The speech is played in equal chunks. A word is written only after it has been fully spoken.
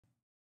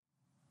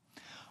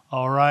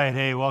All right,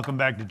 hey, welcome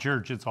back to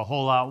church. It's a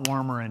whole lot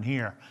warmer in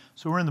here.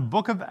 So we're in the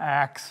book of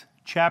Acts,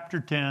 chapter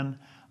 10.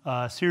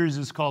 Series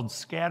is called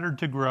Scattered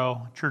to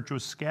Grow. Church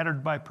was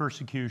scattered by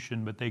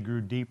persecution, but they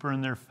grew deeper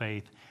in their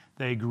faith.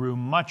 They grew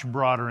much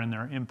broader in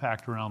their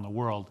impact around the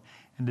world.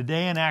 And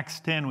today in Acts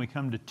 10, we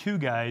come to two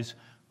guys,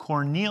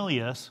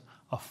 Cornelius,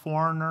 a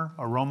foreigner,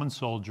 a Roman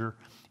soldier,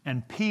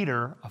 and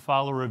Peter, a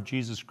follower of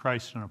Jesus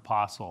Christ, an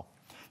apostle.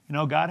 You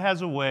know, God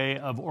has a way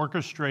of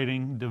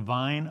orchestrating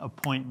divine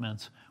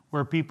appointments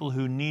where people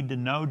who need to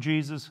know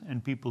Jesus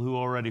and people who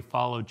already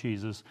follow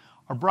Jesus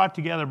are brought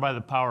together by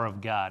the power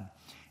of God.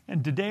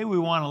 And today we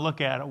want to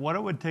look at what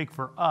it would take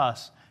for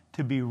us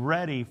to be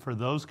ready for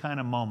those kind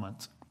of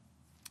moments.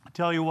 I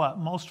tell you what,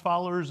 most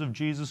followers of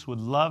Jesus would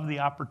love the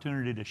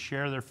opportunity to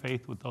share their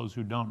faith with those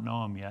who don't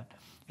know Him yet.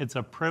 It's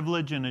a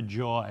privilege and a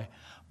joy.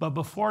 But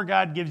before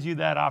God gives you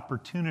that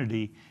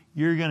opportunity,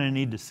 you're going to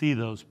need to see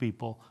those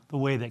people the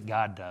way that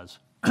God does.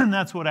 And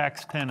that's what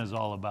Acts 10 is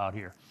all about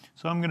here.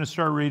 So I'm going to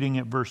start reading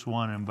at verse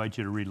 1 and invite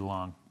you to read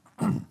along.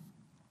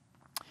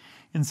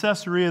 In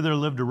Caesarea there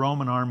lived a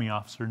Roman army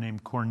officer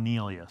named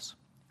Cornelius,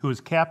 who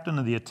was captain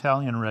of the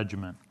Italian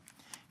regiment.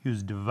 He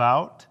was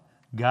devout,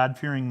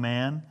 God-fearing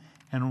man,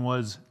 and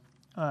was,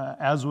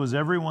 as was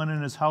everyone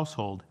in his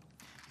household.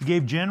 He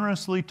gave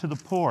generously to the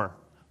poor,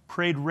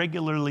 prayed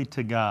regularly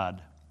to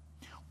God.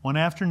 One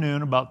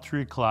afternoon, about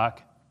 3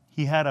 o'clock,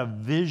 he had a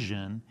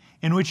vision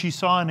in which he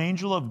saw an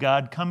angel of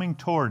God coming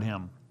toward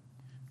him.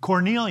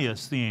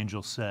 "Cornelius," the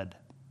angel said.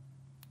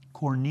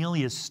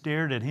 Cornelius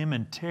stared at him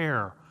in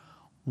terror.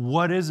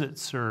 "What is it,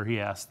 sir?" he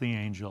asked the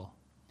angel.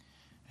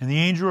 And the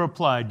angel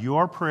replied,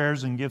 "Your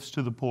prayers and gifts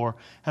to the poor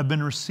have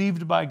been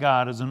received by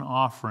God as an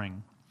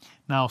offering.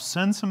 Now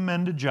send some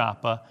men to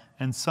Joppa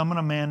and summon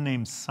a man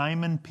named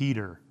Simon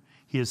Peter.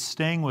 He is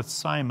staying with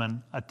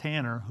Simon, a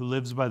tanner who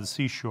lives by the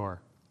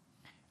seashore."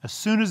 As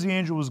soon as the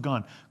angel was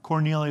gone,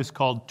 Cornelius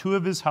called 2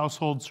 of his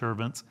household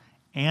servants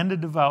and a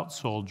devout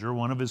soldier,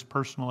 one of his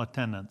personal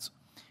attendants.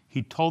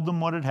 He told them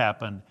what had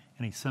happened,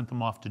 and he sent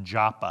them off to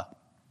Joppa.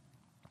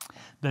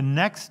 The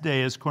next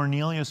day, as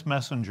Cornelius'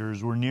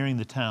 messengers were nearing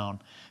the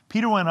town,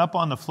 Peter went up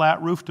on the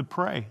flat roof to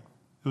pray.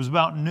 It was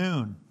about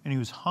noon, and he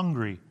was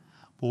hungry.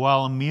 But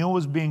while a meal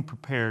was being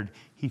prepared,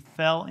 he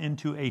fell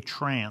into a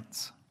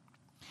trance.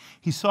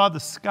 He saw the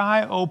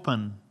sky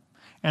open,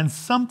 and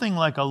something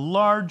like a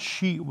large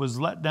sheet was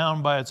let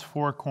down by its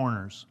 4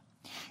 corners.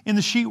 In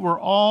the sheet were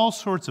all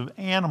sorts of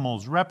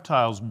animals,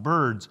 reptiles,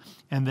 birds,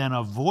 and then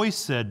a voice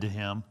said to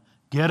him,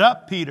 "Get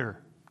up,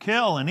 Peter,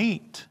 kill and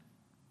eat."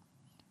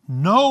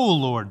 "No,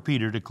 Lord,"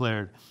 Peter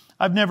declared.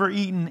 "I've never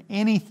eaten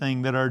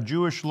anything that our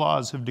Jewish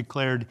laws have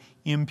declared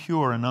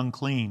impure and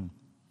unclean."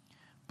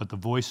 But the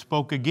voice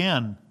spoke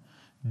again,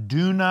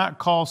 "Do not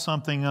call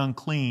something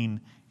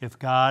unclean if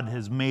God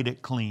has made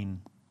it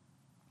clean."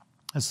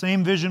 The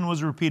same vision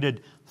was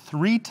repeated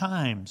 3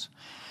 times,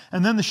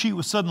 and then the sheet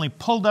was suddenly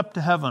pulled up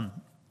to heaven.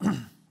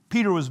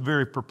 Peter was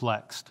very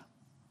perplexed.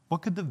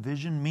 What could the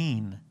vision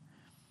mean?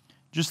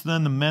 Just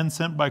then the men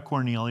sent by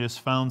Cornelius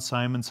found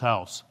Simon's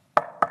house.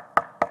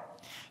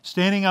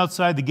 Standing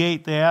outside the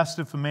gate, they asked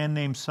if a man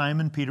named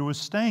Simon Peter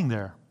was staying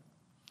there.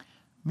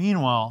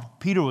 Meanwhile,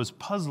 Peter was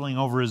puzzling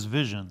over his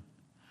vision.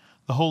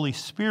 The Holy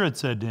Spirit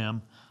said to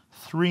him,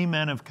 "3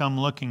 men have come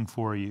looking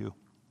for you.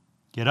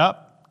 Get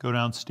up. Go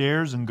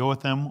downstairs and go with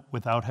them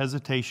without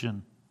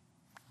hesitation.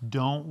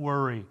 Don't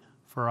worry,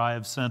 for I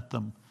have sent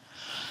them."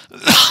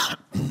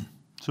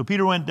 So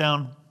Peter went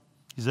down.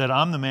 He said,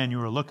 "I'm the man you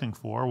were looking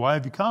for. Why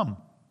have you come?"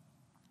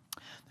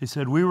 They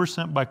said, "We were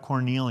sent by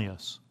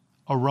Cornelius,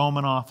 a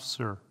Roman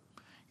officer.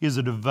 He is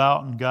a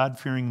devout and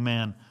God-fearing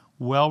man,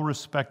 well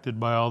respected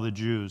by all the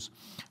Jews.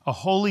 A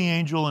holy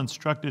angel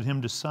instructed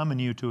him to summon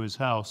you to his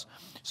house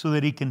so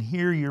that he can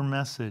hear your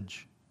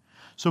message."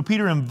 So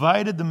Peter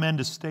invited the men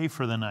to stay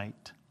for the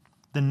night.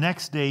 The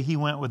next day he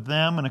went with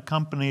them and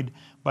accompanied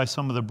by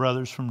some of the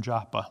brothers from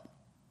Joppa.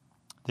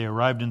 They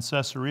arrived in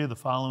Caesarea the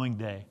following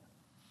day.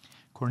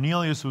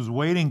 Cornelius was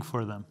waiting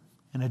for them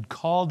and had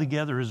called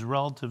together his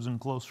relatives and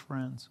close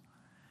friends.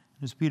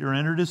 As Peter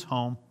entered his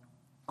home,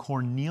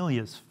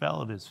 Cornelius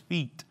fell at his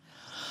feet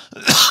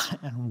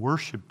and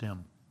worshiped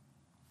him.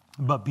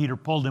 But Peter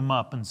pulled him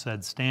up and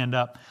said, "Stand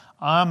up.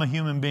 I'm a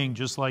human being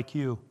just like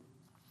you."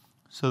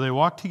 So they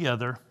walked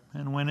together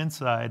and went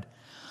inside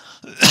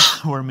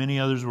where many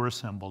others were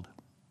assembled.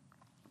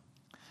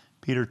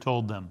 Peter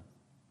told them,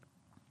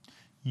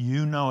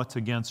 "You know it's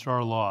against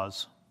our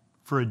laws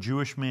for a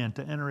Jewish man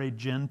to enter a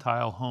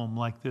Gentile home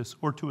like this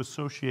or to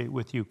associate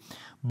with you.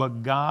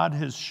 But God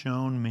has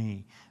shown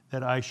me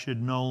that I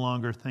should no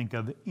longer think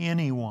of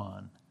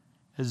anyone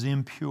as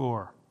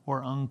impure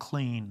or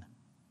unclean.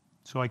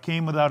 So I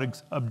came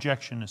without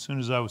objection as soon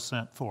as I was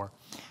sent for.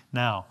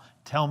 Now,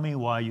 tell me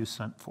why you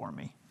sent for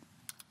me."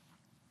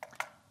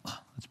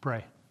 Let's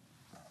pray.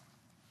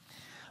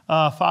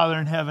 Father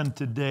in heaven,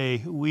 today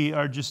we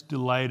are just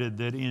delighted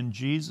that in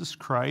Jesus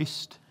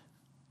Christ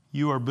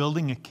you are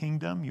building a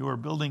kingdom. You are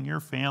building your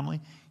family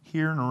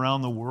here and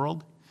around the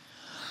world.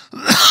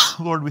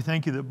 Lord, we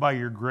thank you that by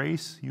your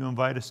grace, you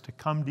invite us to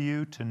come to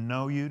you, to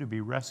know you, to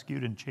be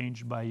rescued and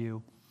changed by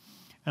you.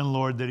 And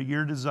Lord, that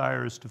your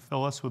desire is to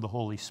fill us with the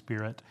Holy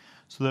Spirit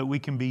so that we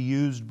can be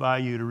used by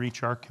you to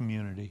reach our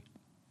community.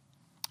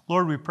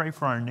 Lord, we pray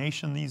for our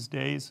nation these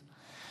days.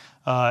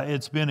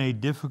 It's been a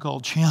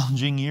difficult,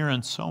 challenging year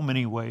in so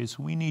many ways.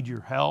 We need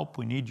your help.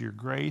 We need your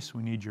grace.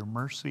 We need your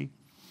mercy.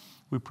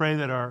 We pray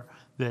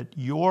that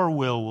your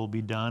will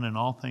be done in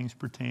all things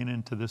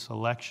pertaining to this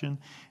election.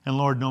 And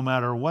Lord, no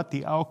matter what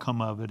the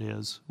outcome of it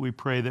is, we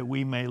pray that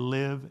we may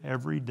live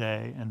every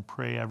day and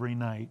pray every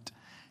night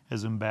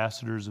as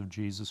ambassadors of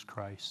Jesus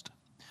Christ.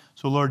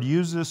 So Lord,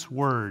 use this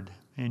word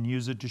and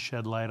use it to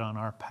shed light on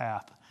our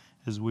path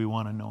as we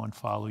want to know and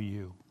follow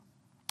you.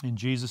 In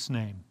Jesus'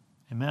 name,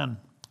 amen.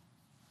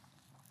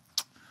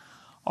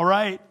 All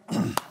right,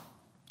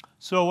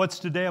 so what's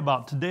today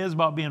about? Today is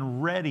about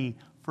being ready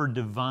for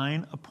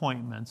divine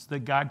appointments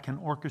that God can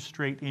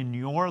orchestrate in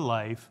your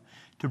life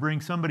to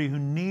bring somebody who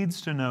needs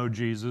to know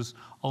Jesus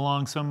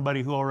along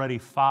somebody who already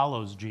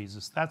follows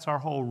Jesus. That's our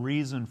whole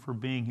reason for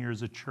being here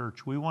as a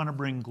church. We want to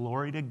bring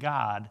glory to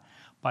God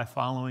by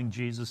following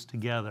Jesus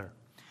together.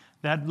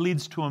 That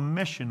leads to a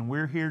mission.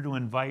 We're here to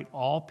invite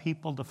all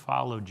people to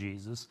follow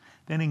Jesus,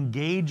 then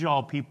engage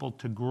all people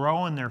to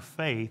grow in their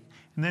faith,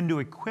 and then to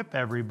equip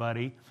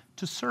everybody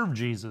to serve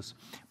Jesus.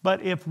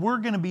 But if we're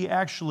going to be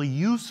actually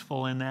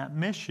useful in that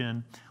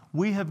mission,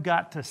 we have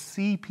got to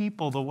see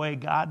people the way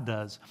God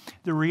does.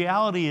 The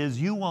reality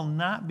is you will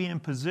not be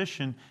in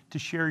position to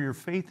share your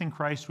faith in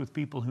Christ with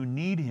people who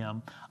need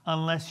Him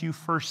unless you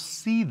first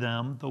see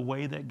them the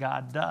way that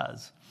God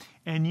does.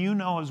 And you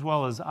know as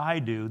well as I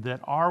do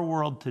that our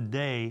world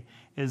today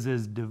is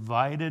as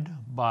divided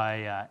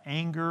by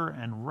anger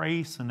and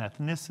race and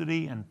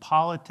ethnicity and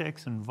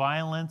politics and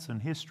violence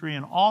and history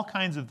and all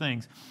kinds of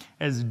things,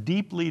 as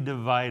deeply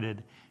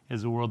divided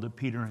as the world that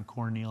Peter and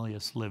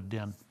Cornelius lived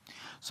in.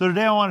 So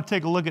today I want to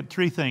take a look at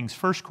three things.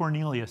 First,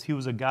 Cornelius, he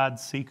was a God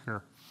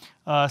seeker.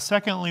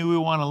 Secondly, we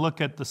want to look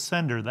at the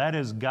sender. That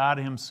is God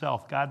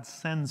himself. God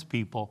sends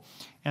people.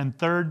 And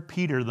third,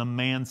 Peter, the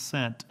man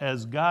sent.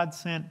 As God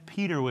sent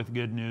Peter with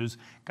good news,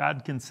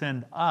 God can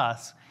send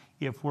us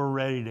if we're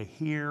ready to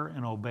hear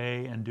and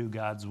obey and do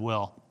God's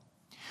will.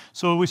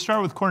 So we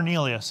start with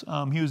Cornelius.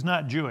 He was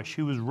not Jewish.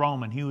 He was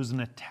Roman. He was an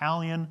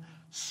Italian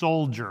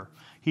soldier.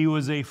 He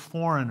was a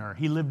foreigner.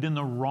 He lived in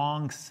the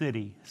wrong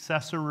city.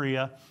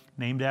 Caesarea,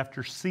 named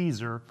after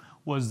Caesar,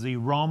 was the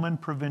Roman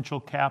provincial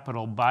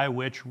capital by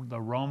which the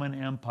Roman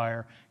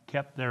Empire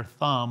kept their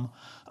thumb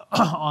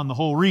on the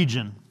whole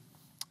region.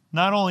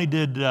 Not only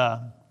did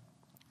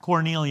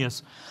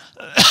Cornelius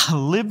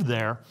live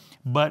there,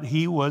 but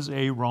he was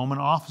a Roman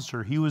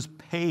officer. He was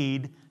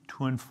paid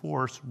to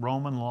enforce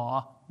Roman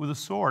law with a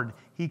sword.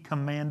 He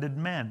commanded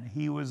men.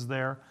 He was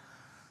there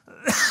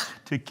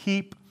to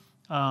keep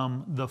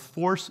the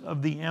force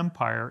of the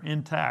empire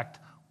intact,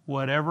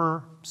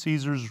 whatever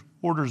Caesar's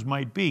orders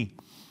might be.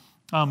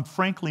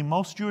 Frankly,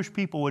 most Jewish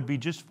people would be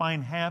just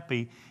fine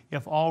happy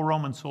if all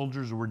Roman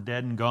soldiers were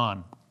dead and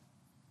gone.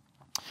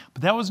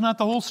 But that was not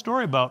the whole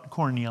story about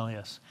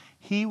Cornelius.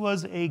 He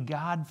was a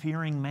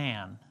God-fearing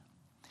man.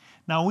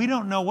 Now, we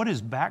don't know what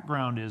his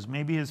background is.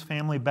 Maybe his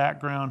family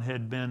background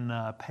had been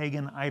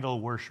pagan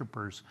idol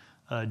worshipers,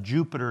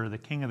 Jupiter, the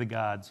king of the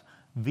gods,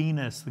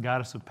 Venus, the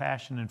goddess of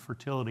passion and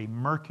fertility,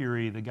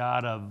 Mercury, the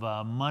god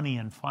of money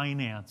and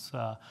finance,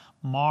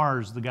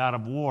 Mars, the god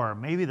of war.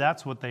 Maybe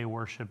that's what they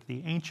worshiped.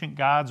 The ancient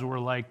gods were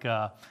like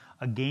a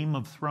Game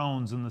of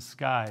Thrones in the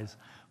skies.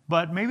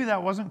 But maybe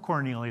that wasn't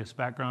Cornelius'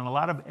 background. A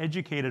lot of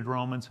educated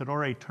Romans had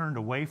already turned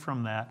away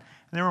from that,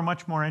 and they were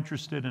much more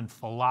interested in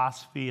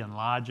philosophy and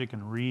logic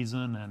and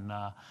reason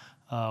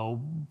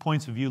and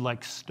points of view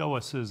like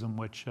Stoicism,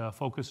 which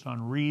focused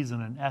on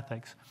reason and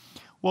ethics.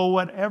 Well,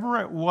 whatever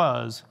it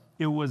was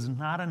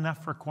not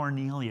enough for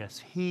Cornelius.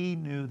 He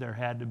knew there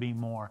had to be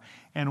more.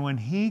 And when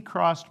he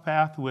crossed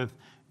path with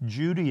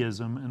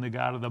Judaism and the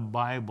God of the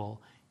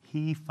Bible,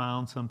 he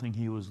found something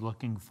he was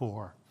looking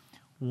for.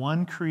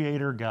 One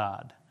creator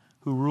God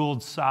who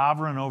ruled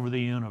sovereign over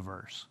the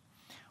universe.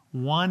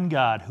 One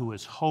God who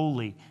is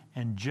holy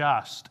and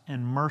just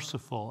and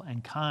merciful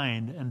and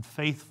kind and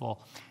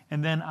faithful.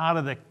 And then out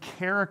of the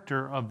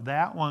character of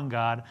that one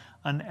God,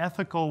 an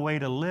ethical way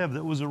to live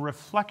that was a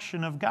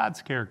reflection of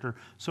God's character.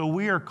 So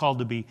we are called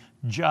to be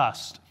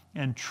just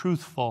and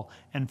truthful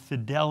and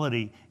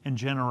fidelity and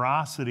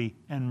generosity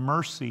and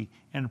mercy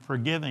and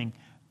forgiving,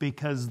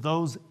 because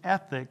those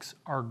ethics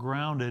are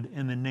grounded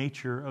in the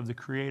nature of the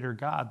Creator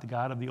God, the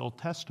God of the Old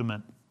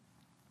Testament.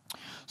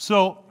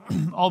 So,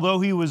 although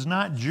he was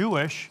not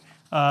Jewish,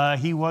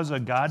 he was a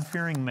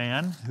God-fearing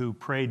man who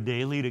prayed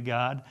daily to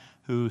God,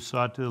 who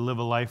sought to live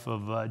a life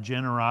of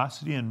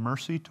generosity and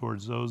mercy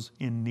towards those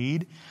in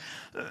need.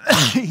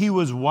 He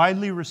was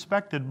widely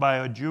respected by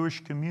a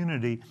Jewish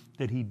community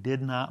that he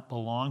did not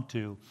belong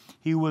to.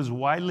 He was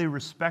widely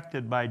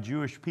respected by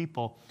Jewish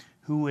people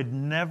who would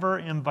never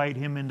invite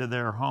him into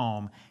their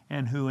home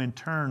and who in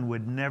turn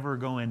would never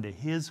go into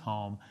his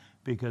home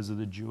because of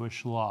the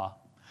Jewish law.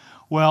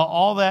 Well,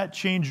 all that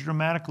changed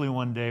dramatically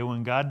one day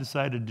when God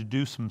decided to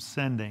do some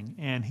sending,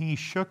 and he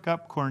shook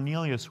up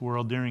Cornelius'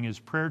 world during his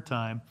prayer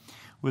time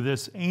with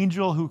this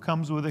angel who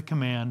comes with a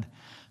command: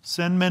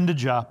 send men to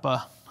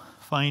Joppa,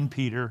 find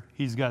Peter,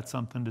 he's got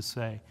something to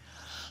say.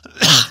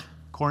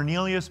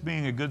 Cornelius,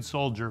 being a good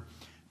soldier,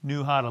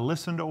 knew how to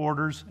listen to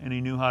orders and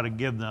he knew how to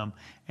give them,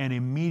 and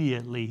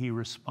immediately he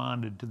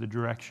responded to the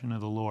direction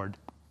of the Lord.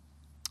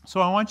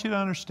 So I want you to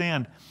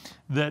understand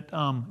that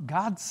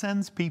God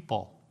sends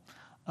people.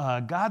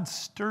 God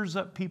stirs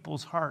up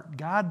people's heart.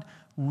 God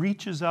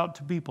reaches out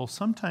to people,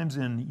 sometimes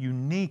in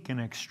unique and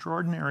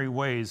extraordinary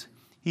ways.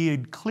 He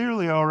had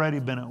clearly already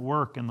been at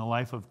work in the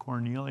life of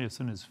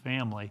Cornelius and his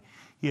family.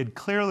 He had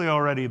clearly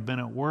already been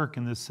at work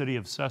in the city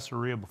of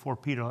Caesarea before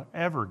Peter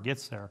ever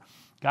gets there.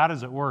 God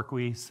is at work.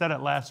 We said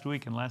it last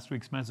week in last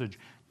week's message.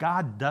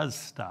 God does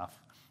stuff.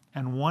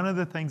 And one of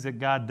the things that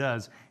God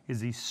does is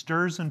he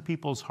stirs in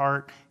people's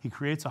heart. He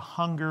creates a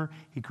hunger.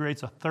 He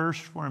creates a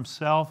thirst for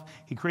himself.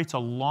 He creates a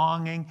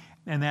longing,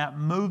 and that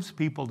moves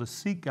people to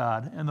seek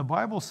God. And the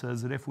Bible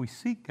says that if we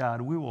seek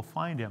God, we will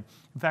find him.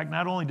 In fact,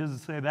 not only does it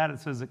say that,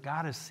 it says that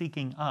God is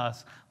seeking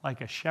us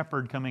like a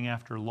shepherd coming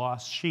after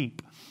lost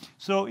sheep.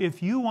 So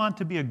if you want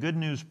to be a good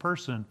news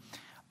person,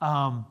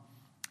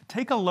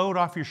 take a load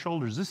off your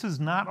shoulders. This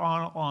is not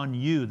on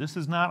you. This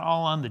is not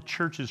all on the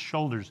church's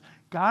shoulders.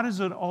 God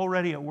is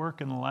already at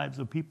work in the lives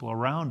of people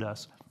around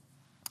us.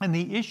 And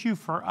the issue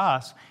for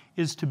us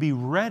is to be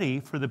ready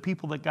for the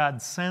people that God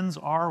sends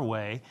our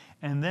way,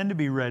 and then to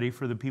be ready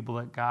for the people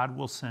that God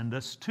will send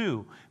us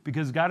to.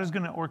 Because God is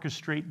going to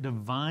orchestrate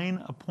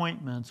divine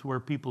appointments where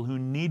people who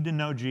need to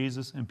know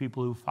Jesus and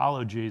people who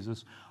follow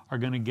Jesus are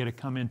going to get to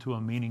come into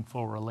a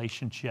meaningful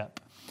relationship.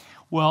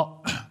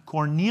 Well,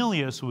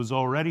 Cornelius was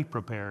already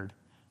prepared,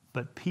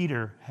 but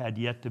Peter had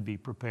yet to be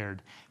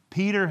prepared.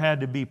 Peter had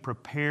to be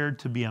prepared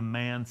to be a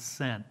man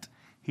sent.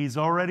 He's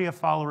already a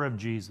follower of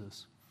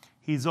Jesus.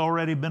 He's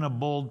already been a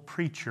bold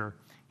preacher.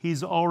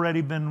 He's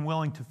already been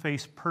willing to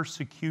face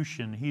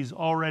persecution. He's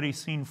already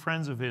seen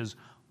friends of his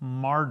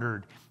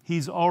martyred.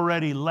 He's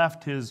already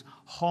left his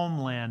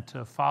homeland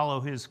to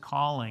follow his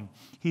calling.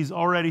 He's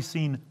already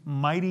seen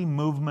mighty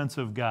movements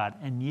of God.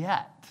 And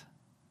yet,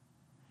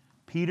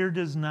 Peter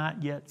does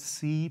not yet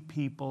see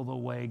people the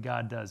way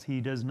God does. He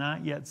does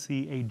not yet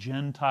see a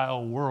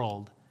Gentile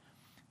world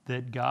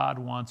that God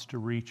wants to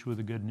reach with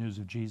the good news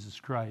of Jesus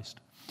Christ.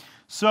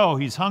 So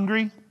he's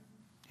hungry,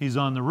 he's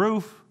on the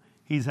roof,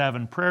 he's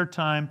having prayer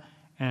time,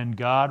 and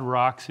God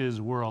rocks his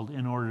world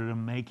in order to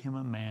make him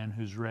a man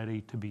who's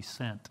ready to be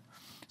sent.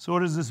 So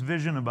what is this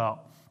vision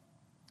about?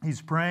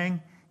 He's praying,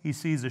 he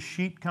sees a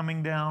sheet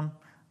coming down.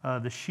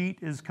 The sheet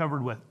is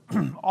covered with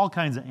all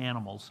kinds of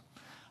animals.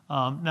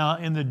 Now,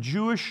 in the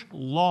Jewish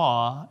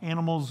law,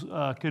 animals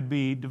could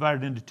be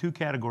divided into two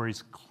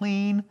categories.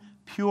 Clean,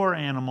 pure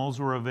animals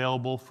were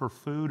available for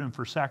food and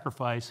for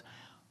sacrifice.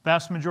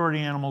 Vast majority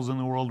of animals in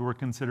the world were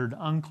considered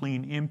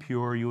unclean,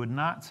 impure. You would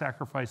not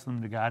sacrifice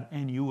them to God,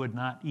 and you would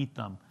not eat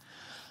them.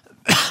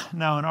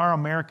 Now, in our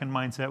American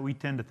mindset, we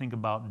tend to think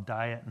about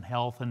diet and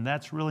health, and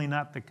that's really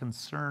not the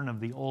concern of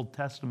the Old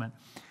Testament.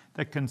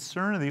 The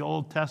concern of the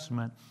Old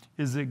Testament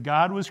is that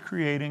God was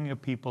creating a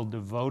people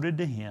devoted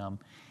to him,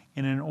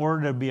 and in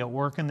order to be at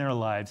work in their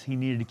lives, he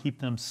needed to keep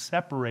them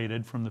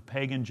separated from the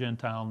pagan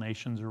Gentile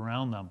nations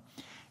around them.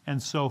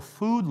 And so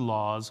food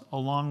laws,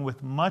 along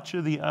with much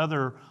of the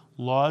other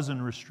laws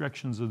and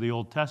restrictions of the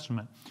Old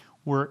Testament,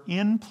 were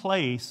in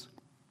place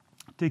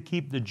to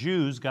keep the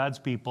Jews, God's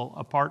people,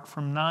 apart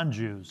from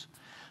non-Jews.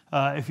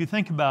 If you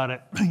think about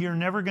it, you're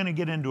never going to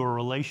get into a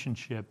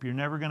relationship, you're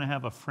never going to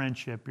have a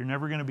friendship, you're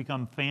never going to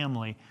become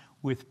family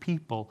with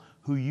people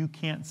who you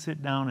can't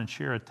sit down and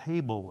share a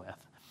table with.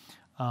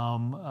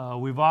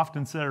 We've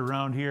often said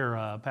around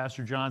here,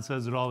 Pastor John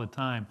says it all the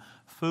time,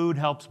 food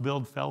helps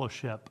build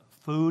fellowship.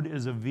 Food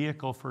is a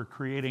vehicle for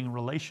creating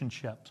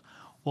relationships.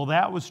 Well,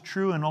 that was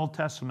true in Old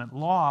Testament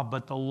law,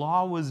 but the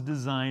law was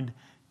designed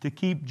to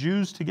keep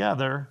Jews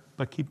together,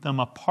 but keep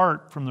them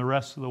apart from the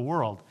rest of the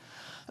world.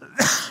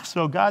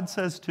 So God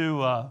says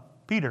to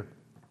Peter,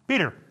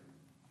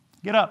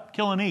 get up,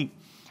 kill and eat.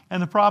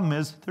 And the problem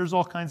is, there's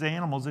all kinds of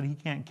animals that he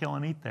can't kill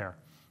and eat there.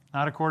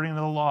 Not according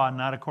to the law,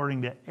 not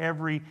according to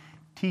every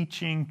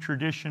teaching,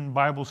 tradition,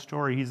 Bible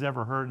story he's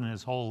ever heard in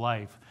his whole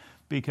life.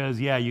 Because,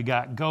 yeah, you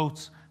got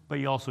goats, but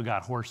you also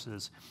got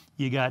horses.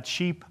 You got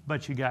sheep,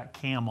 but you got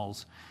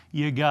camels.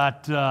 You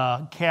got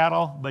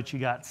cattle, but you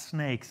got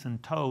snakes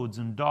and toads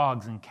and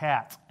dogs and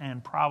cats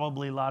and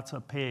probably lots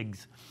of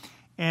pigs.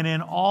 And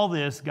in all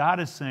this, God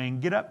is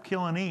saying, get up,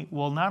 kill and eat.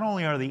 Well, not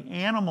only are the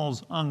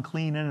animals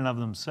unclean in and of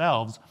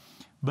themselves,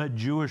 but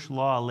Jewish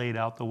law laid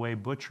out the way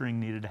butchering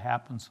needed to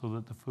happen so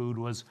that the food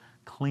was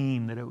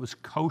clean, that it was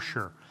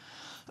kosher.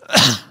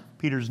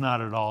 Peter's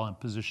not at all in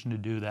position to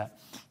do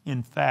that.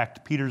 In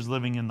fact, Peter's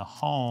living in the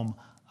home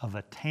of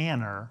a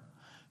tanner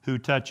who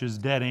touches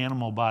dead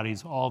animal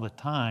bodies all the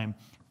time.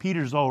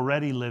 Peter's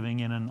already living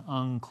in an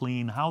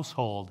unclean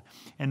household,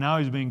 and now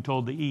he's being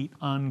told to eat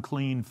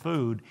unclean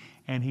food,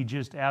 and he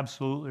just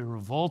absolutely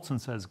revolts and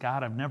says,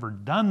 God, I've never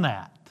done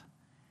that.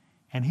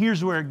 And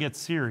here's where it gets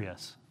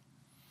serious.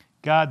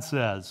 God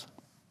says,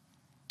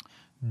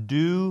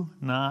 do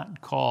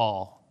not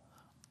call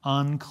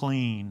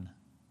unclean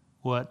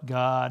what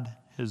God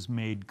has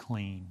made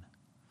clean.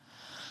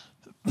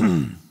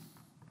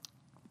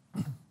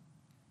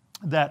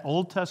 That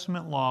Old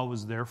Testament law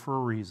was there for a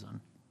reason.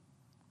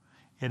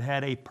 It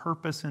had a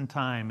purpose in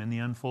time in the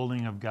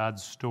unfolding of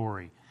God's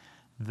story.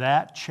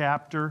 That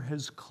chapter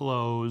has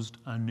closed.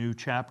 A new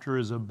chapter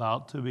is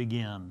about to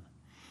begin.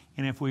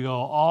 And if we go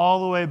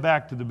all the way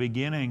back to the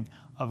beginning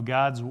of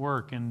God's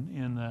work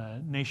in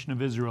the nation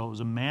of Israel, it was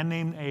a man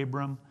named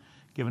Abram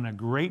given a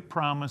great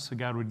promise that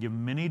God would give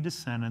many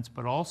descendants,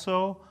 but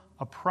also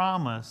a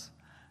promise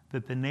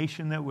that the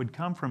nation that would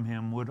come from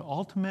him would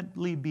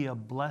ultimately be a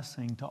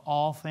blessing to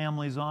all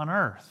families on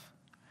earth.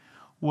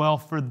 Well,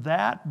 for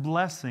that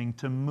blessing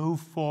to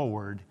move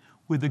forward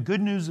with the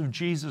good news of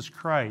Jesus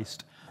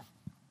Christ,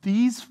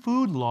 these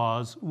food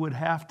laws would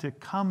have to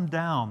come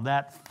down.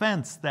 That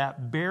fence,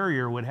 that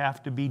barrier would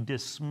have to be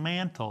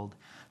dismantled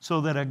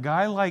so that a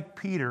guy like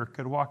Peter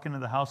could walk into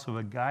the house of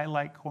a guy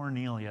like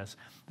Cornelius.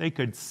 They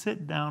could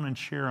sit down and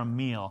share a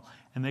meal,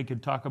 and they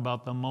could talk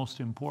about the most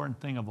important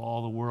thing of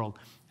all the world,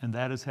 and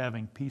that is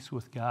having peace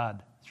with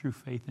God through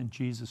faith in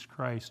Jesus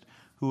Christ,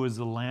 who is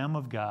the Lamb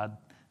of God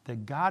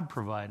that God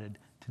provided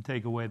to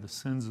take away the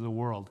sins of the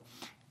world.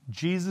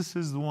 Jesus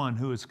is the one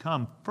who has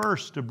come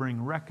first to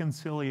bring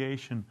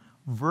reconciliation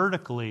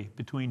vertically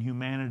between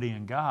humanity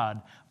and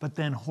God, but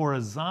then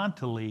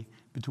horizontally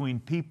between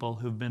people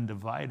who've been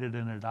divided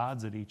and at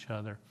odds at each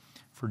other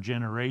for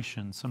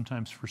generations,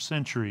 sometimes for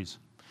centuries.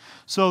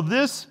 So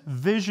this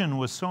vision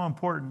was so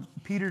important.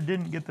 Peter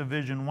didn't get the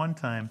vision one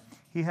time.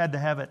 He had to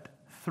have it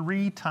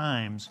 3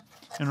 times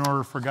in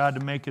order for God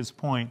to make his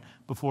point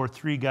before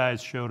 3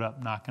 guys showed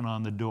up knocking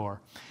on the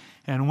door.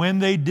 And when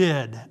they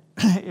did,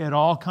 it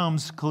all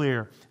comes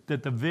clear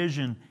that the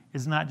vision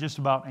is not just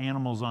about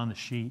animals on the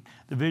sheet.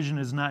 The vision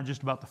is not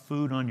just about the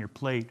food on your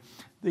plate.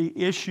 The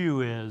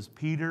issue is,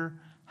 Peter,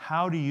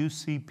 how do you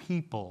see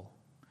people?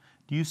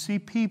 Do you see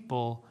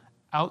people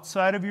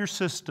outside of your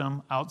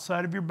system,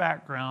 outside of your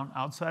background,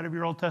 outside of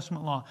your Old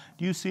Testament law?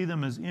 Do you see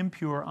them as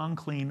impure,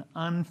 unclean,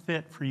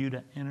 unfit for you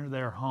to enter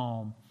their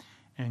home?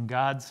 And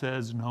God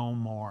says no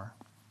more.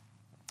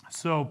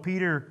 So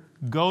Peter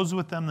goes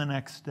with them the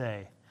next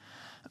day.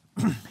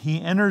 He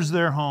enters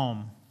their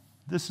home.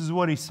 This is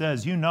what he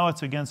says. You know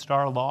it's against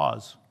our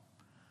laws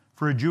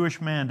for a Jewish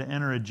man to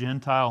enter a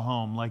Gentile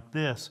home like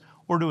this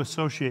or to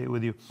associate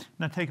with you.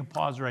 Now take a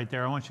pause right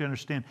there. I want you to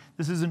understand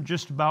this isn't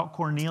just about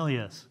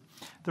Cornelius.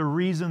 The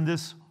reason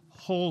this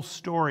whole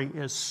story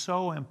is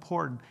so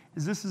important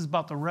is this is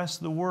about the rest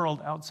of the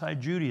world outside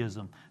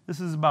Judaism.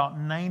 This is about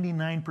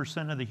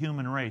 99% of the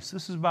human race.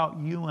 This is about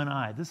you and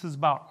I. This is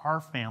about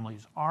our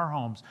families, our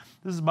homes.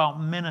 This is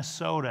about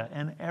Minnesota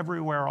and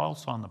everywhere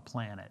else on the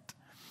planet.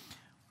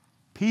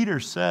 Peter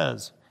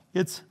says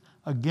it's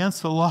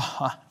against the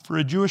law for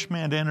a Jewish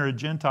man to enter a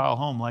Gentile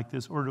home like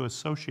this or to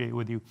associate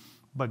with you.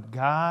 But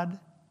God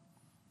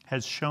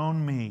has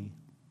shown me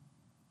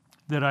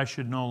that I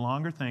should no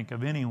longer think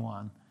of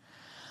anyone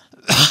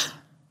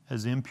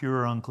as impure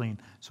or unclean.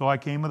 So I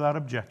came without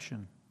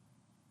objection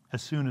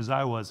as soon as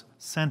I was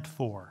sent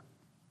for.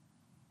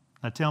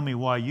 Now tell me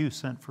why you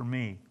sent for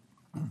me.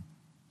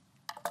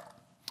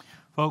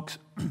 Folks,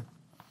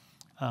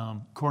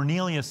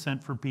 Cornelius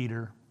sent for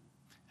Peter,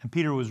 and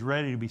Peter was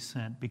ready to be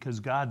sent because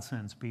God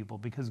sends people,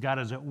 because God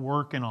is at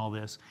work in all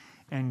this.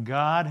 And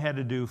God had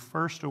to do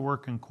first a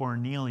work in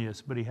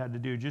Cornelius, but he had to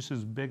do just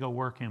as big a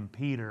work in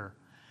Peter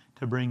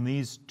to bring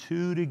these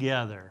 2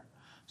 together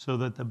so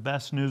that the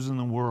best news in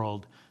the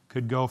world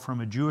could go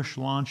from a Jewish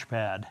launch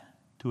pad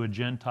to a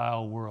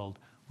Gentile world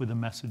with the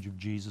message of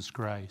Jesus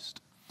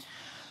Christ.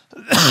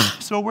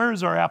 So where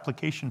is our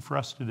application for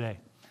us today?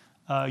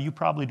 You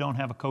probably don't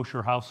have a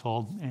kosher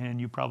household, and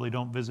you probably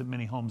don't visit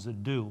many homes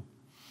that do.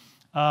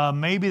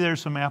 Maybe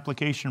there's some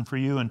application for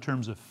you in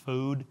terms of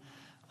food.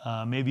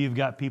 Maybe you've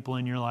got people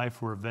in your life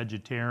who are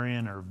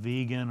vegetarian or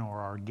vegan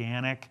or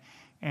organic.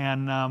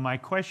 And my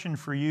question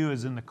for you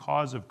is, in the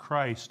cause of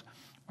Christ,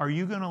 are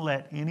you going to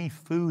let any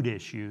food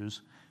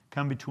issues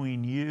come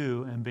between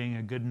you and being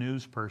a good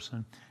news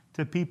person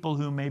to people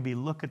who maybe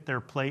look at their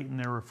plate and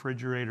their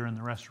refrigerator in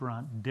the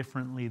restaurant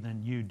differently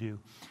than you do?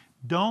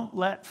 Don't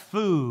let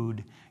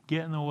food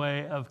get in the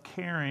way of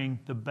carrying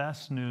the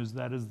best news,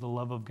 that is the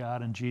love of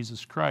God and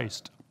Jesus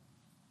Christ.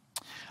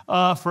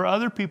 For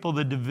other people,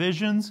 the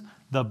divisions,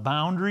 the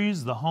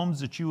boundaries, the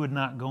homes that you would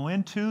not go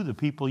into, the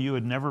people you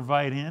would never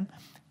invite in,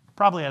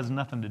 probably has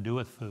nothing to do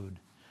with food.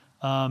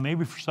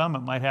 Maybe for some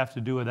it might have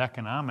to do with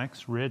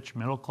economics, rich,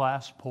 middle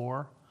class,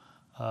 poor,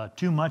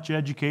 too much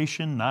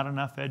education, not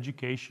enough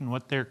education,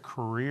 what their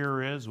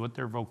career is, what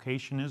their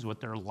vocation is, what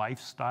their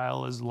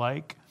lifestyle is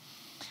like.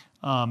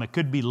 It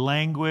could be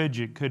language,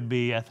 it could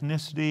be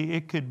ethnicity,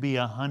 it could be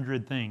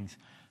 100 things.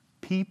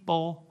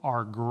 People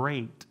are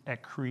great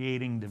at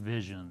creating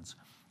divisions.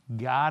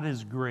 God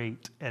is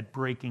great at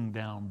breaking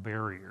down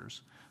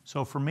barriers.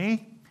 So for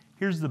me,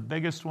 here's the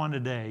biggest one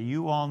today.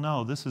 You all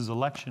know this is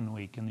election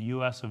week in the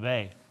U.S. of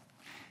A.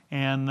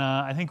 And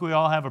I think we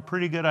all have a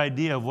pretty good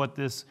idea of what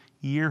this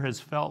year has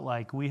felt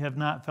like. We have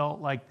not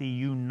felt like the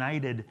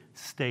United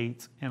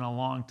States in a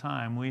long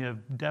time. We have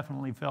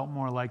definitely felt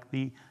more like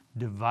the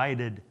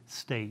divided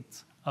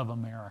states of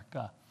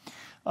America.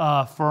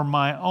 For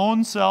my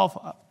own self,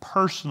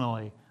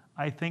 personally,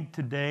 I think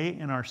today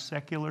in our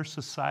secular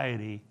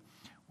society,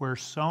 where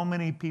so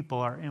many people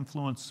are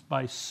influenced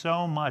by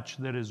so much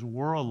that is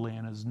worldly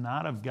and is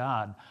not of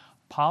God,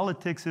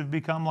 politics have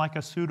become like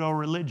a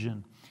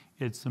pseudo-religion.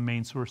 It's the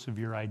main source of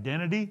your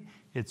identity.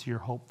 It's your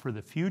hope for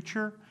the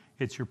future.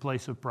 It's your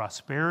place of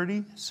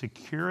prosperity,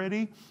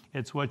 security.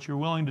 It's what you're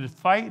willing to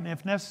fight and,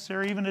 if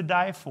necessary, even to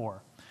die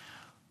for.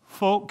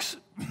 Folks,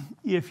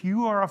 if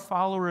you are a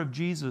follower of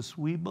Jesus,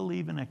 we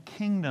believe in a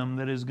kingdom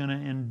that is going to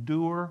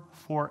endure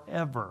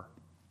forever.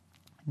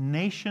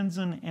 Nations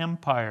and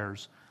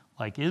empires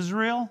like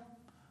Israel,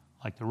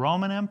 like the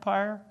Roman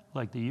Empire,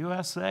 like the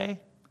USA,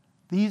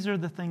 these are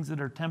the things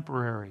that are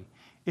temporary.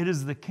 It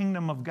is the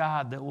kingdom of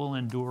God that will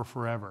endure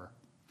forever.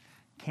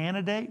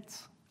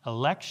 Candidates,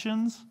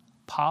 elections,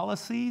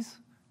 policies,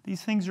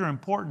 these things are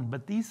important,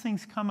 but these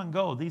things come and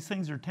go. These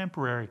things are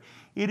temporary.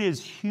 It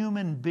is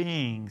human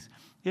beings.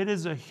 It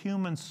is a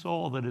human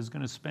soul that is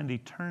going to spend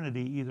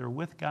eternity either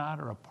with God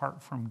or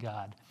apart from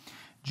God.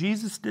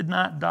 Jesus did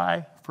not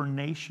die for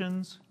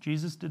nations.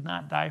 Jesus did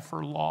not die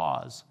for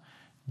laws.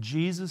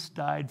 Jesus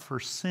died for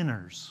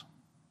sinners.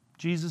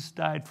 Jesus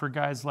died for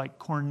guys like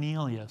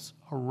Cornelius,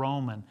 a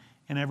Roman,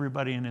 and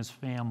everybody in his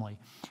family.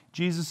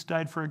 Jesus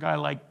died for a guy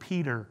like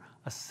Peter,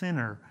 a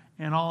sinner,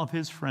 and all of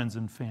his friends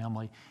and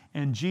family.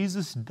 And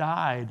Jesus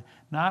died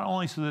not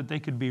only so that they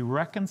could be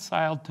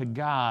reconciled to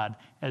God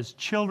as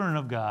children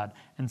of God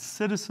and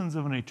citizens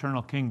of an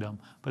eternal kingdom,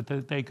 but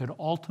that they could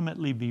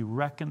ultimately be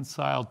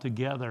reconciled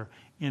together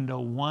into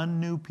one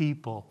new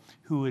people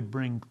who would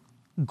bring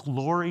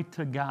glory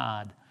to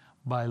God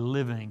by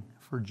living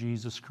for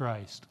Jesus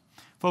Christ.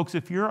 Folks,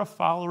 if you're a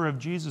follower of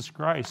Jesus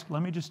Christ,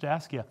 let me just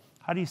ask you,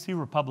 how do you see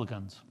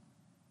Republicans?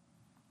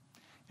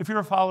 If you're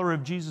a follower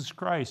of Jesus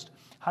Christ,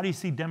 how do you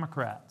see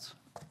Democrats?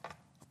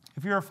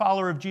 If you're a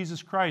follower of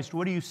Jesus Christ,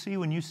 what do you see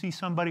when you see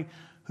somebody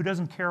who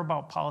doesn't care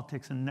about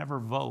politics and never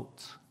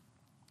votes?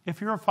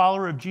 If you're a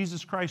follower of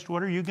Jesus Christ,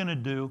 what are you going to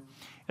do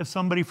if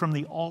somebody from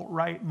the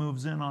alt-right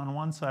moves in on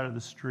one side of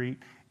the street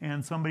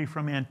and somebody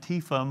from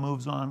Antifa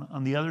moves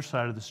on the other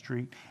side of the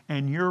street,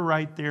 and you're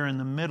right there in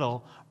the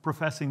middle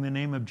professing the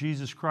name of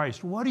Jesus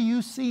Christ? What do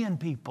you see in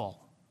people?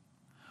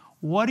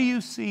 What do you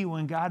see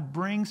when God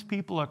brings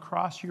people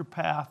across your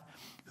path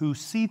who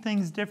see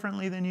things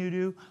differently than you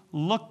do,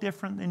 look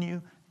different than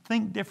you,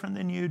 think different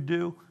than you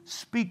do,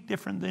 speak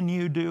different than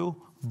you do,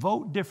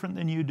 vote different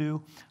than you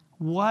do?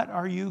 What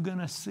are you going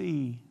to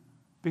see?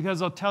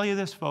 Because I'll tell you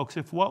this, folks,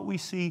 if what we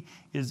see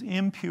is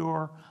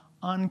impure,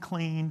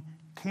 unclean,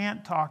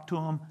 can't talk to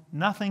them,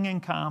 nothing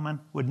in common,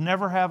 would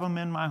never have them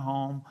in my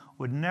home,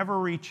 would never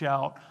reach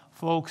out,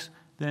 folks,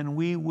 then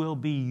we will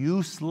be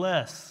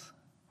useless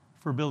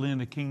for building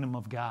the kingdom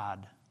of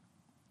God.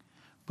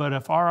 But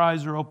if our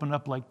eyes are opened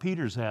up like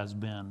Peter's has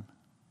been,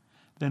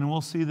 then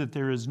we'll see that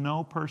there is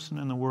no person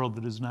in the world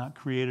that is not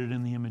created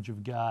in the image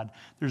of God.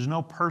 There's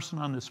no person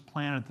on this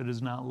planet that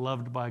is not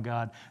loved by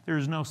God. There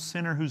is no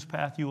sinner whose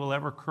path you will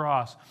ever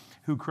cross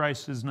who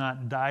Christ has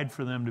not died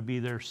for them to be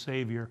their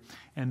Savior.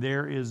 And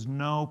there is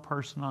no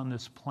person on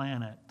this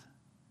planet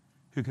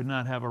who could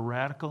not have a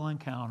radical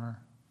encounter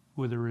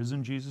with the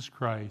risen Jesus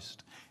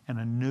Christ and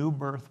a new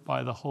birth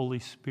by the Holy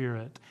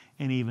Spirit,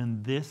 and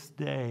even this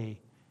day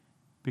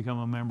become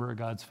a member of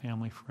God's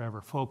family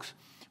forever. Folks,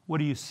 what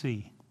do you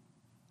see?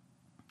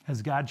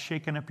 Has God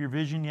shaken up your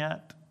vision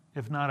yet?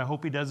 If not, I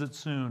hope He does it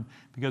soon,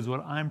 because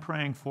what I'm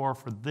praying for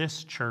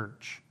this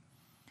church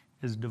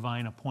is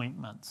divine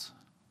appointments.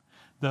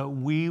 That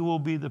we will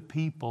be the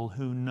people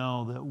who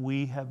know that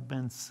we have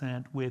been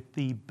sent with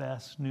the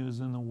best news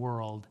in the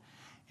world,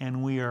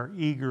 and we are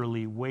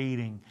eagerly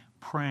waiting,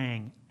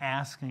 praying,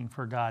 asking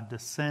for God to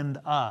send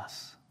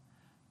us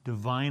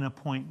divine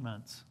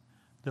appointments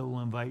that will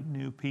invite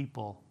new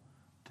people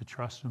to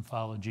trust and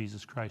follow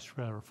Jesus Christ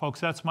forever. Folks,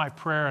 that's my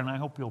prayer, and I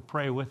hope you'll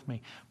pray with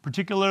me,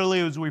 particularly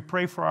as we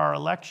pray for our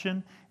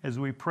election, as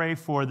we pray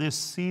for this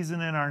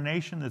season in our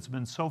nation that's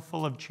been so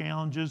full of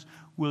challenges.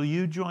 Will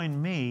you join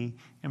me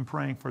in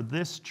praying for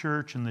this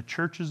church and the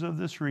churches of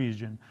this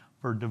region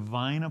for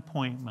divine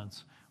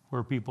appointments,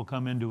 where people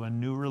come into a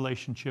new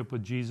relationship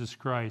with Jesus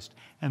Christ,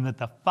 and that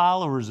the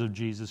followers of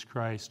Jesus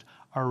Christ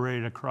are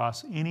ready to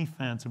cross any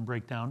fence and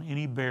break down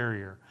any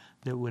barrier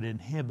that would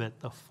inhibit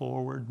the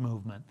forward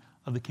movement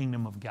of the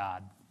kingdom of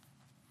God.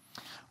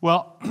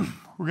 Well,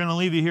 we're going to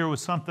leave you here with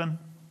something,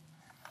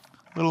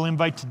 a little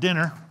invite to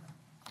dinner.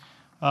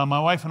 My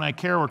wife and I,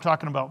 Kara, were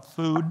talking about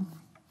food,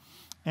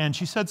 and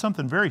she said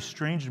something very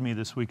strange to me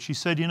this week. She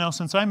said,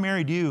 since I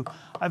married you,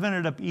 I've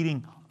ended up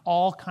eating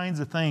all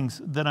kinds of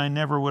things that I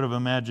never would have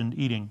imagined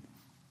eating.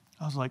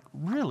 I was like,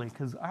 really?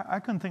 Because I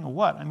couldn't think of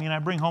what. I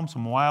bring home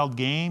some wild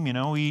game,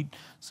 we eat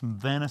some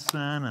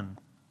venison and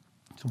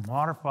some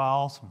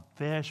waterfowl, some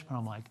fish, but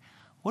I'm like,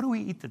 what do we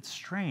eat that's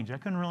strange? I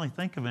couldn't really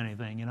think of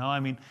anything, you know. I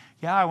mean,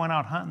 yeah, I went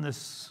out hunting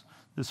this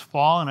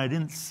fall and I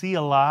didn't see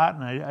a lot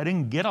and I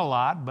didn't get a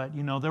lot, but,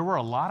 you know, there were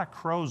a lot of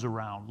crows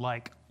around,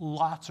 like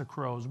lots of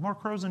crows, more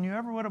crows than you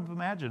ever would have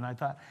imagined. I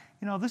thought,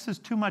 you know, this is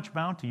too much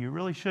bounty. You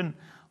really shouldn't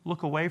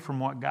look away from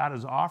what God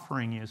is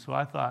offering you. So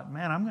I thought,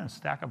 man, I'm going to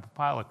stack up a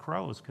pile of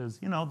crows because,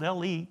 you know,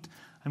 they'll eat.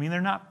 I mean,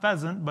 they're not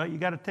pheasant, but you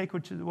got to take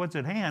what's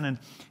at hand. And,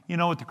 you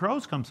know, with the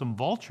crows come some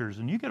vultures,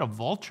 and you get a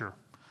vulture.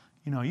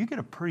 You know, you get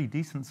a pretty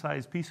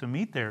decent-sized piece of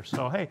meat there.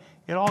 So, hey,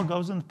 it all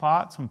goes in the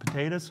pot, some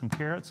potatoes, some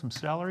carrots, some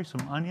celery,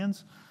 some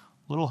onions,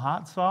 a little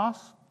hot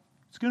sauce.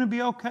 It's going to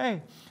be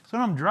okay. So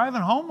I'm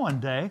driving home one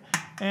day,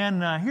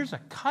 and here's a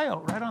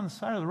coyote right on the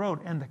side of the road.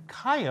 And the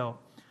coyote,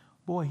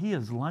 boy, he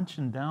is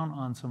lunching down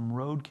on some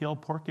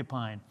roadkill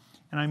porcupine.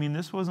 And I mean,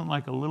 this wasn't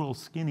like a little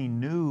skinny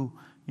new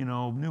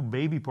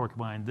baby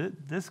porcupine.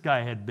 This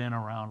guy had been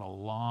around a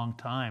long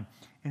time.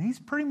 And he's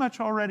pretty much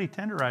already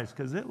tenderized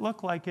because it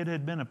looked like it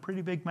had been a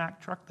pretty big Mack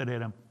truck that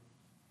hit him.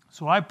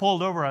 So I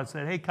pulled over. I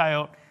said, hey,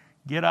 coyote,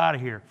 get out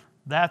of here.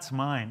 That's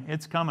mine.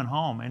 It's coming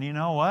home. And you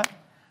know what?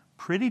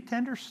 Pretty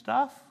tender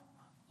stuff,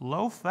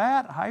 low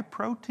fat, high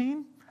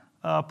protein.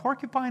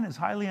 Porcupine is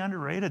highly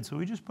underrated, so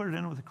we just put it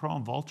in with a crow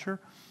and vulture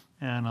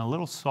and a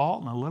little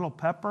salt and a little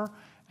pepper.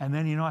 And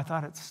then, you know, I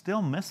thought it's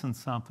still missing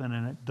something,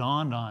 and it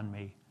dawned on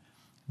me.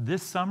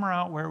 This summer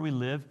out where we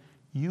live,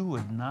 you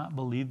would not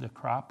believe the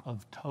crop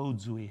of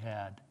toads we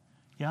had.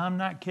 Yeah, I'm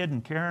not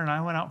kidding. Karen and I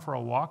went out for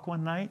a walk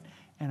one night,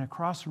 and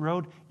across the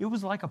road, it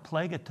was like a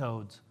plague of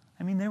toads.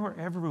 I mean, they were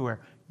everywhere.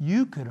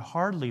 You could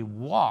hardly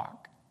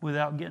walk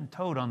without getting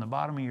toad on the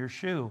bottom of your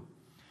shoe.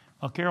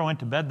 Well, Carol went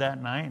to bed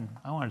that night, and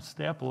I wanted to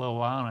stay up a little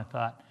while, and I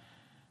thought,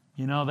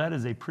 you know, that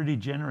is a pretty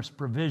generous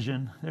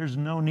provision. There's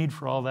no need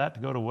for all that to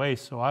go to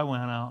waste. So I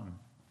went out and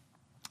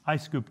I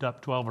scooped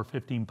up 12 or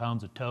 15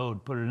 pounds of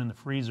toad, put it in the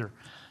freezer.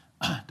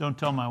 Don't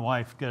tell my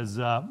wife, because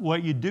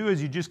what you do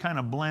is you just kind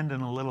of blend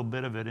in a little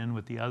bit of it in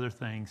with the other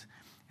things.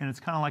 And it's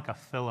kind of like a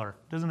filler.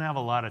 It doesn't have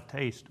a lot of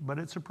taste, but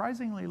it's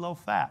surprisingly low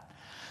fat.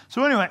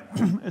 So anyway,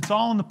 it's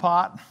all in the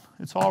pot.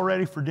 It's all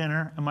ready for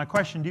dinner. And my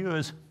question to you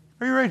is,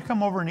 are you ready to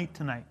come over and eat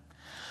tonight?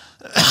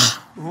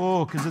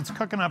 Oh, because it's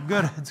cooking up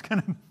good. It's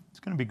going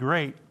to be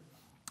great.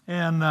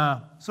 And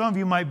some of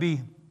you might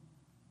be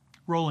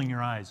rolling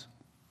your eyes.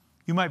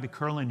 You might be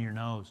curling your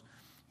nose.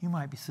 You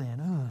might be saying,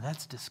 "Ooh,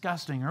 that's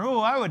disgusting," or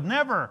 "Oh, I would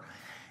never."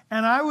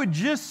 And I would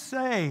just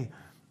say,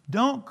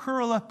 don't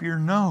curl up your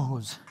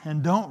nose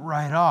and don't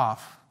write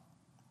off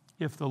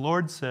if the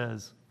Lord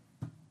says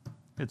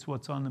it's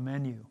what's on the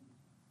menu.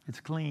 It's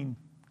clean.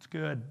 It's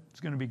good. It's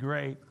going to be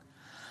great.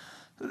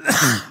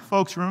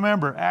 Folks,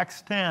 remember,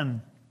 Acts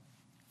 10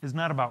 is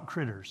not about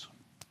critters.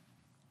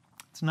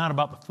 It's not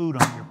about the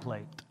food on your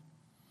plate.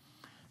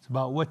 It's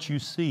about what you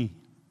see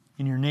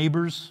in your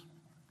neighbors,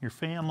 your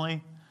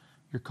family,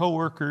 your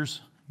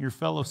coworkers, your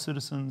fellow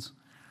citizens,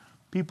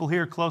 people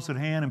here close at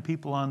hand and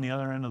people on the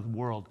other end of the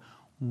world.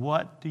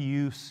 What do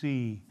you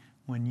see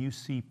when you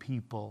see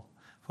people?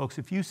 Folks,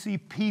 if you see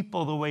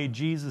people the way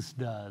Jesus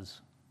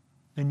does,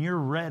 then you're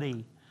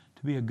ready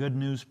to be a good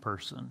news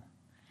person.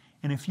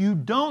 And if you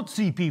don't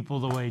see people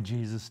the way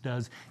Jesus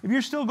does, if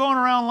you're still going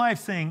around life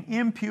saying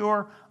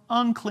impure,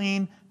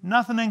 unclean,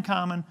 nothing in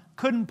common,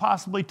 couldn't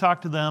possibly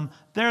talk to them,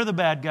 they're the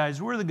bad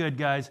guys, we're the good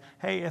guys.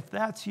 Hey, if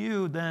that's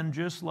you, then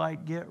just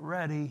get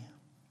ready.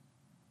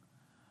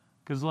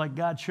 Because like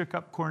God shook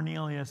up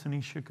Cornelius and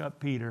he shook up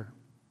Peter,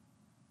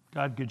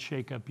 God could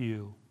shake up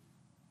you.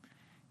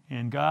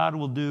 And God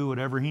will do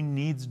whatever he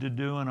needs to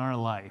do in our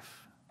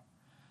life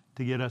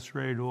to get us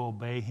ready to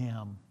obey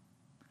him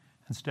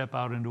and step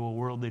out into a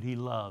world that he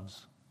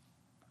loves.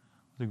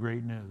 The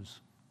great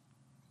news.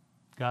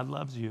 God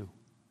loves you.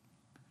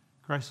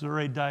 Christ has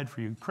already died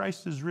for you.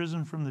 Christ is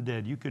risen from the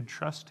dead. You could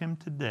trust him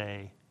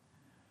today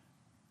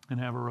and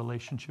have a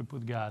relationship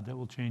with God that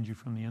will change you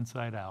from the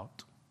inside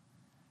out,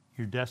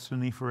 your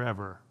destiny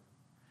forever,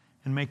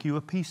 and make you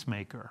a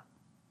peacemaker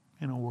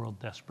in a world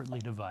desperately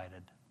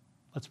divided.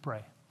 Let's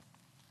pray.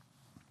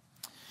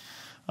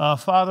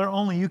 Father,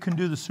 only you can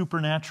do the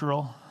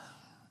supernatural.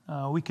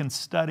 We can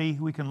study,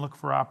 we can look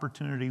for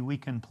opportunity, we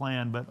can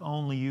plan, but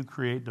only you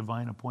create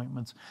divine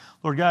appointments.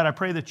 Lord God, I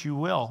pray that you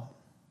will.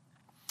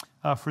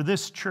 For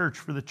this church,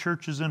 for the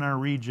churches in our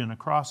region,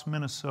 across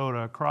Minnesota,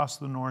 across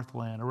the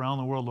Northland, around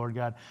the world, Lord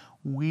God,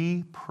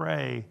 we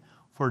pray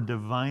for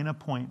divine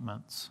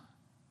appointments.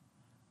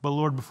 But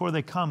Lord, before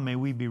they come, may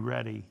we be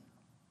ready.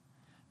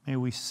 May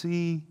we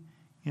see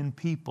in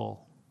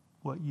people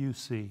what you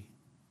see.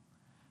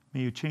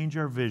 May you change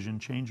our vision,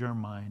 change our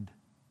mind,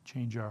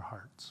 change our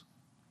hearts.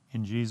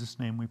 In Jesus'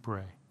 name we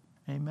pray.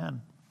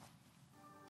 Amen.